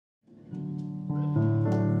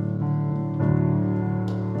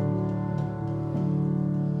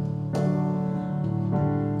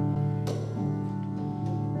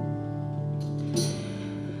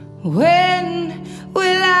When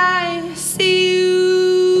will I see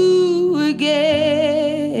you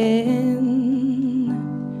again?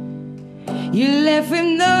 You let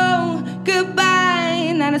him know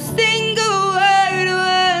goodbye, not a single word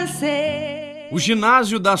was said. O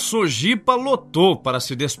ginásio da Sojipa lotou para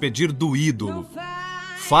se despedir do ídolo.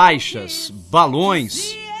 Faixas,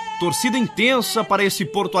 balões, torcida intensa para esse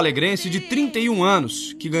porto-alegrense de 31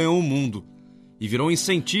 anos que ganhou o mundo e virou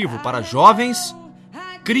incentivo para jovens,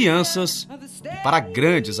 crianças e para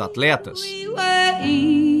grandes atletas.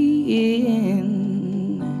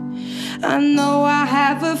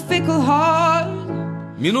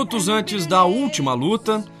 Minutos antes da última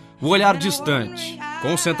luta, o olhar distante,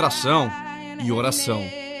 concentração e oração.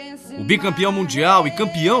 O bicampeão mundial e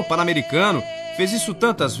campeão pan-americano fez isso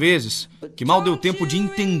tantas vezes que mal deu tempo de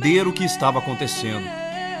entender o que estava acontecendo.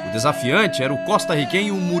 O desafiante era o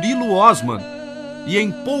costarriquenho Murilo Osman, e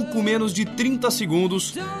em pouco menos de 30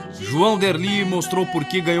 segundos, João Derly mostrou por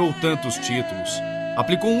que ganhou tantos títulos.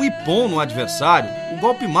 Aplicou um ippon no adversário, o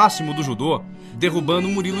golpe máximo do judô, derrubando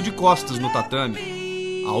Murilo de costas no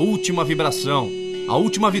tatame. A última vibração, a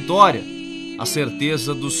última vitória, a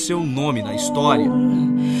certeza do seu nome na história.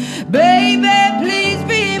 Baby, please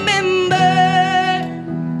remember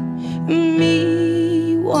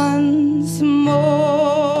me once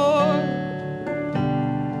more.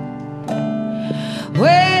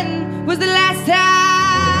 When was the last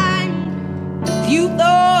time you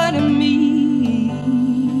thought of me?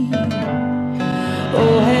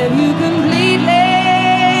 Oh, have you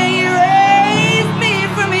completely erased me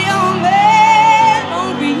from your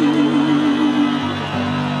memory?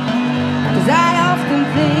 'Cause I often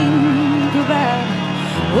think about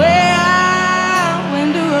where I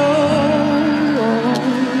went wrong,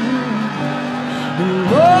 and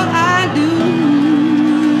more I do,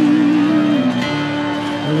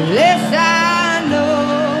 the less I know.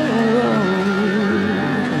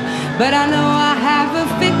 But I know I have a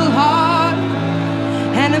fickle heart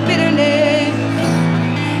and a bitterness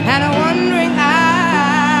and a wandering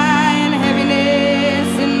eye and a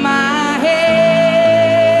heaviness in my head.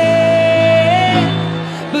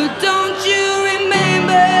 But don't you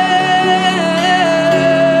remember?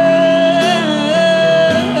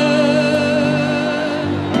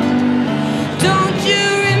 Don't you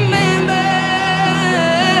remember?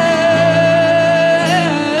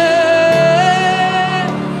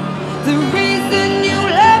 The reason you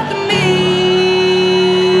left me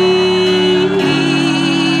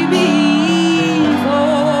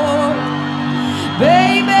before.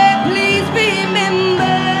 Baby, please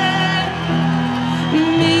remember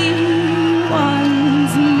me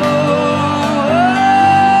once more.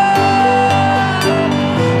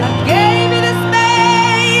 I gave you the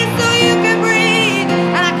space so you could breathe,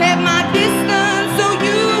 and I kept my distance so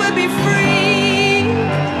you would be free.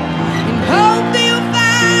 And hope that you'll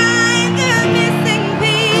find the missing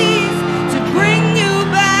piece to bring you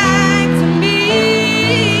back to me.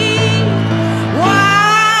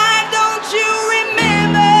 Why don't you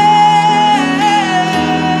remember?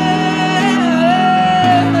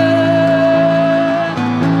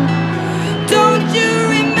 Don't you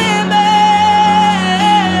remember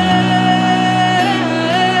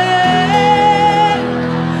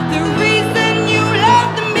the reason you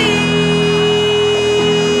loved me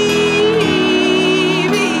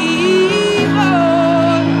before?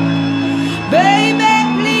 Baby,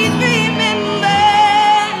 please remember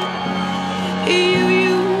you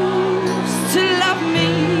used to love me.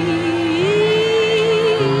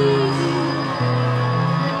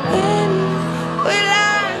 When will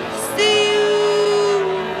I see you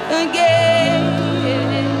again?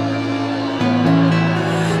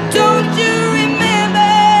 Don't you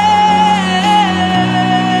remember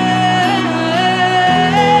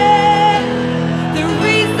the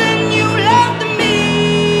reason you loved me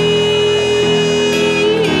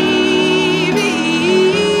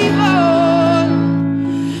before?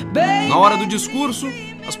 Na hora do discurso,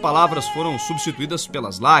 as palavras foram substituídas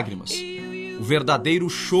pelas lágrimas, o verdadeiro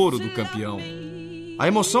choro do campeão. A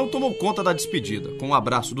emoção tomou conta da despedida, com o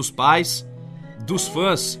abraço dos pais, dos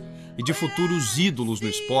fãs e de futuros ídolos no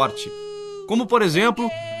esporte, como, por exemplo,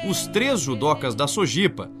 os 3 judocas da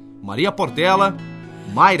Sojipa, Maria Portela,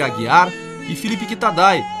 Mayra Aguiar e Felipe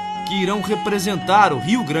Kitadai, que irão representar o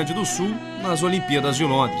Rio Grande do Sul nas Olimpíadas de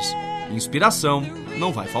Londres. Inspiração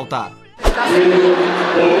não vai faltar. Mesmo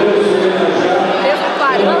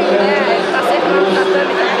parando, né? Ele tá sempre no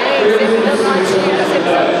tatame também, sempre dando uma dica,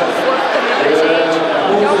 sempre dando conforto também pra gente.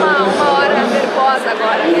 É uma hora nervosa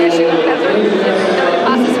agora, né? Chegando perto da Olimpíada, então ele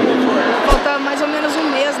passa esse conforto. Falta mais ou menos um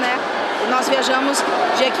mês, né? Nós viajamos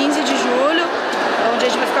dia 15 de julho, onde a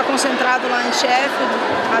gente vai ficar ficar concentrado lá em Sheffield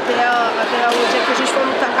até o dia que a gente for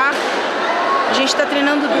lutar. A gente está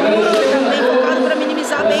treinando duro, treinando bem focado para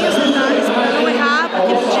minimizar bem os detalhes, para não errar, para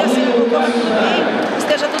que no dia assim ocorra tudo bem,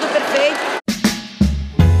 esteja tudo perfeito.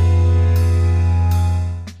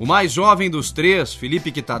 O mais jovem dos três,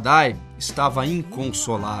 Felipe Quetelin, estava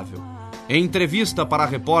inconsolável. Em entrevista para a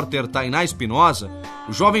repórter Taynah Espinoza,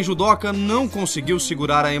 o jovem judoca não conseguiu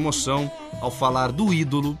segurar a emoção ao falar do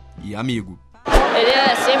ídolo e amigo. Ele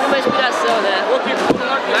é sempre uma inspiração, né?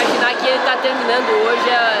 Imaginar que ele está terminando hoje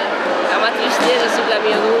é uma tristeza assim pra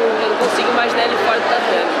mim. Eu não consigo imaginar ele fora do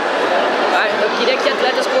tatame. Eu queria que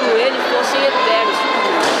atletas como ele fossem eternos.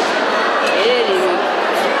 Ele,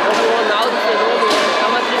 como o Ronaldo Fenômeno, é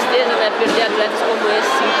uma tristeza, né? Perder atletas como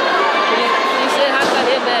esse, sim. Encerrar a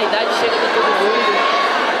carreira, né? A idade chega pra todo mundo.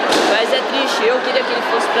 Mas é triste, eu queria que ele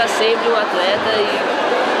fosse pra sempre um atleta e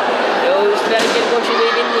eu espero que ele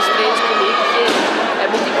continue vindo nos treinos comigo, porque é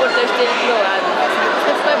muito importante ter ele do meu lado.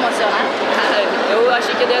 Você ficou emocionado? Eu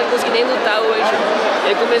achei que ele não ia conseguir nem lutar hoje.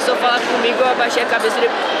 Ele começou a falar comigo, eu abaixei a cabeça e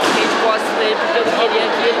fiquei de costas pra ele, porque eu não queria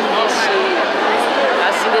que ele fosse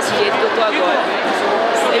assim, desse jeito que eu tô agora.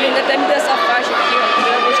 Ele ainda até me deu essa faixa aqui, a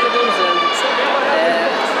primeira vez que eu tô usando.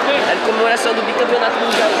 A comemoração do bicampeonato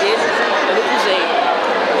mundial dele, eu não usei.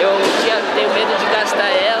 Eu tenho medo de gastar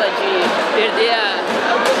ela, de perder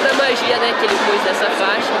um pouco da magia, né, que ele pôs dessa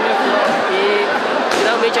faixa. E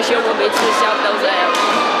finalmente achei um momento especial para usar ela.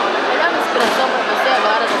 Ele é uma inspiração para você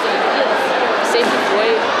agora nas Olimpíadas? Sempre foi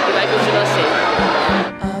e vai continuar sendo.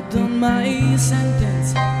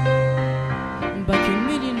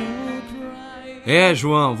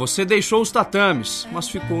 João, você deixou os tatames, mas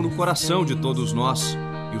ficou no coração de todos nós.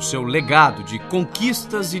 E o seu legado de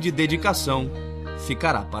conquistas e de dedicação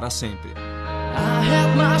ficará para sempre.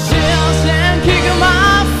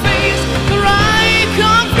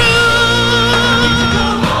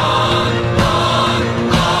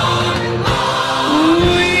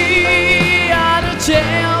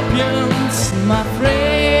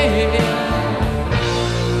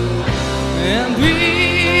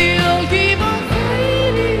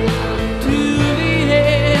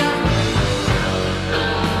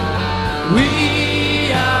 We